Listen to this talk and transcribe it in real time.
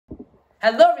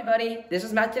Hello everybody, this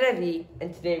is Jedi V,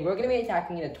 and today we're going to be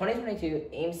attacking the 2022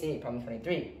 AMC8 problem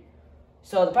 23.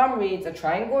 So the problem reads, a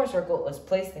triangle or circle is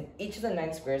placed in each of the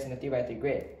 9 squares in a 3x3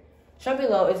 grid. Shown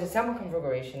below is a sample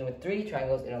configuration with 3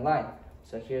 triangles in a line.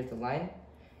 So here's the line.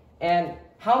 And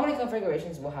how many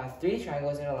configurations will have 3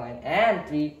 triangles in a line and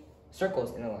 3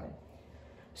 circles in a line?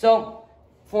 So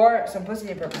for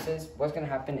simplicity purposes, what's going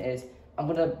to happen is I'm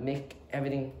going to make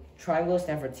everything triangles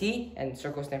stand for T and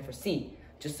circles stand for C,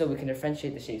 just so we can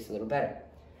differentiate the shapes a little better.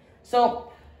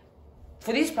 So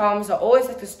for these problems, I always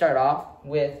like to start off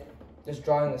with just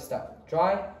drawing the stuff.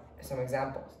 Drawing some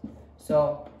examples.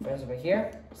 So for instance over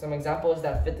here, some examples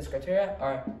that fit this criteria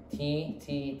are T,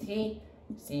 T, T,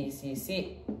 C, C,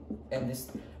 C, and this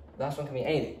last one can be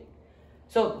anything.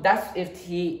 So that's if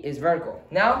T is vertical.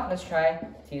 Now let's try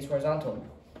T is horizontal.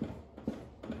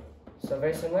 So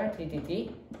very similar, T, T,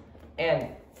 T. And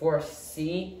for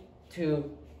C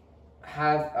to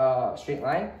have a straight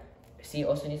line, C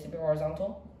also needs to be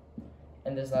horizontal.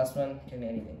 And this last one can be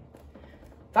anything.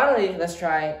 Finally, let's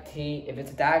try T if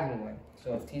it's a diagonal line.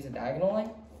 So if T is a diagonal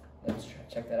line, let's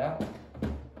check that out.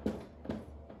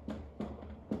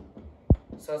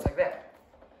 So it's like that.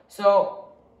 So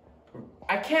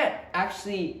I can't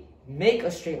actually make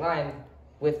a straight line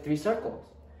with 3 circles.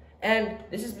 And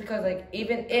this is because, like,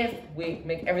 even if we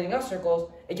make everything else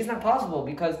circles, it's just not possible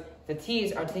because the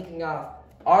T's are taking off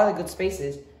all the good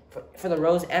spaces for the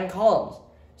rows and columns.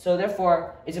 So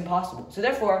therefore, it's impossible. So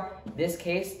therefore, this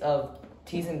case of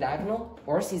T's in a diagonal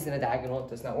or C's in a diagonal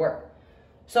does not work.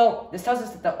 So this tells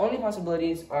us that the only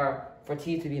possibilities are for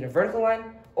T to be in a vertical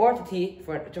line or for T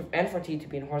to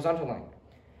be in a horizontal line.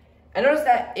 And notice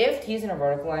that if T is in a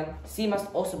vertical line, C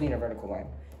must also be in a vertical line.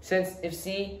 Since if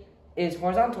C is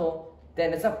horizontal,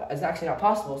 then it's actually not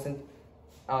possible since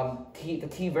the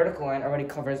T vertical line already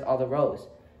covers all the rows.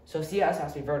 So C has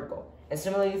to be vertical. And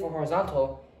similarly for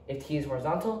horizontal, if T is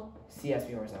horizontal, C has to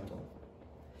be horizontal.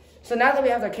 So now that we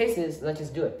have our cases, let's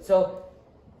just do it. So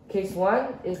case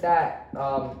 1 is that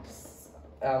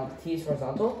T is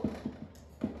horizontal.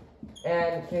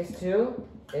 And case 2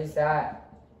 is that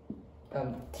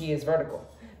T is vertical.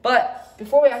 But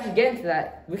before we actually get into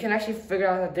that, we can actually figure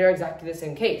out that they're exactly the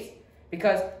same case.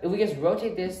 Because if we just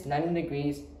rotate this 90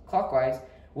 degrees clockwise,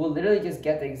 we'll literally just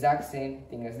get the exact same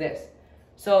thing as this.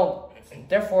 So,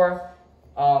 therefore,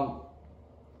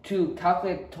 to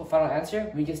calculate the final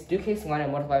answer, we just do case 1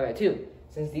 and multiply by 2,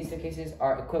 since these 2 cases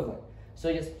are equivalent.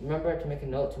 So just remember to make a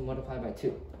note to multiply by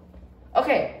 2.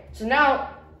 Okay, so now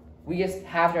we just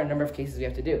have our number of cases we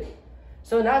have to do.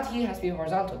 So now T has to be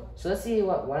horizontal. So let's see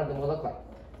what one of them will look like.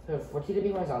 So for T to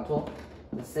be horizontal,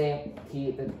 let's say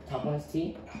T, the top one is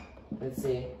T. Let's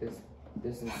say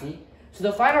this is C. So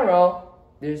the final row,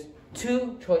 there's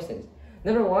 2 choices.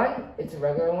 Number 1, it's a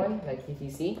regular one, like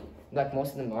TTC, like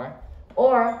most of them are.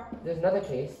 Or there's another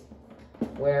case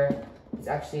where it's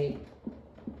actually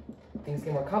things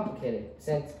get more complicated,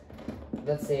 since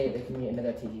let's say there can be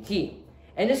another TTT.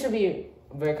 And this would be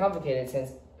very complicated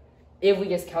since if we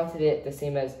just counted it the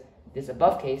same as this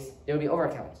above case, there would be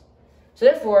overcounts. So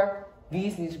therefore,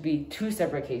 these need to be 2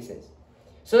 separate cases.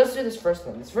 So let's do this first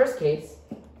one. This first case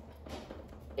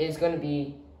is going to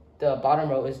be the bottom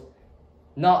row is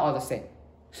not all the same.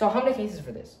 So how many cases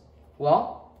for this?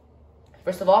 Well,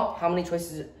 first of all, how many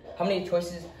choices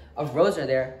of rows are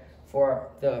there for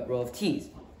the row of T's?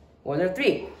 Well, there are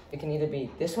 3. It can either be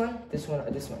this one, or this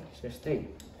one. So there's 3.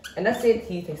 And let's say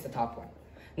T takes the top one.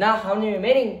 Now, how many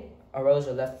remaining rows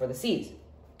are left for the C's?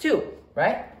 2,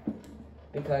 right?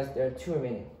 Because there are 2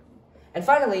 remaining. And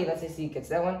finally, let's say C gets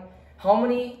that one. How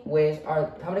many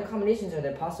combinations are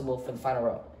there possible for the final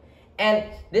row? And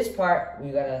this part,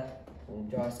 we gotta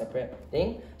draw a separate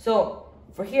thing. So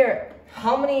for here,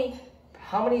 how many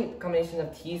combinations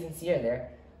of T's and C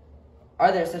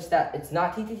are there such that it's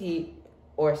not TTT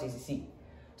or CCC?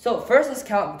 So first, let's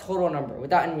count the total number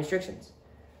without any restrictions.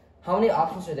 How many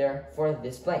options are there for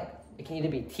this blank? It can either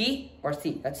be T or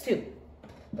C. That's 2.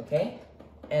 Okay?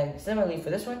 And similarly for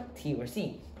this one, T or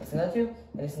C. That's another 2,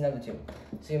 and this is another 2.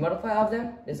 So you multiply all of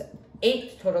them, there's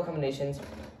 8 total combinations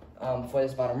for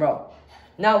this bottom row.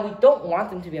 Now, we don't want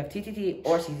them to have TTT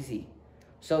or CCC.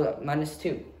 So minus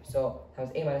 2. So times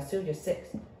 8 minus 2, just 6.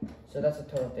 So that's a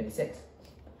total of 36.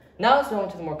 Now let's go on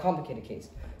to the more complicated case.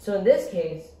 So in this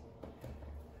case,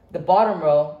 the bottom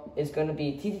row is going to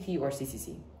be TTT or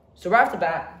CCC. So right off the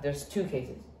bat, there's 2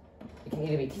 cases. It can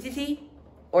either be TTT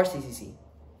or CCC.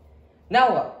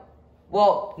 Now what?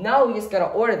 Well, now we just gotta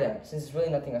order them, since there's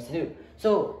really nothing else to do.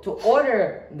 So to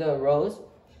order the rows,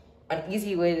 an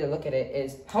easy way to look at it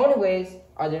is how many ways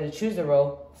are there to choose the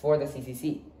row for the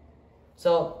CCC?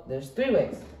 So there's 3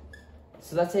 ways.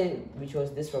 So let's say we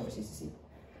chose this row for CCC.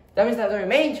 That means that the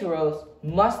remaining 2 rows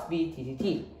must be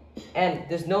TTT. And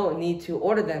there's no need to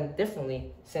order them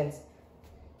differently since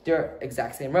they're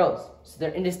exact same rows. So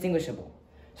they're indistinguishable.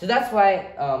 So that's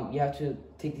why you have to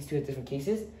take these 2 as different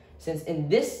cases. Since in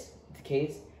this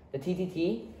case, the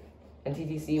TTT and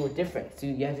TTC were different. So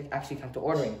you have to actually come to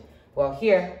ordering. While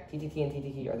here, TTT and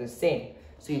TTT are the same.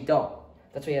 So you don't.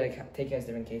 That's why you have to take it as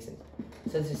different cases.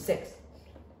 So this is 6.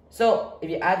 So if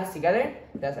you add this together,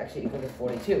 that's actually equal to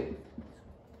 42.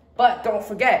 But don't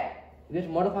forget, we have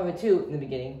to multiply by 2 in the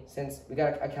beginning since we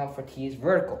got to account for t is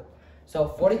vertical. So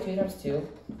 42 times 2,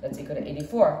 that's equal to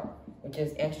 84, which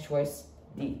is answer choice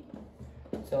D.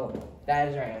 So that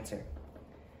is our answer.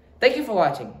 Thank you for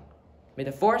watching. May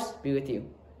the force be with you.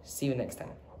 See you next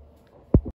time.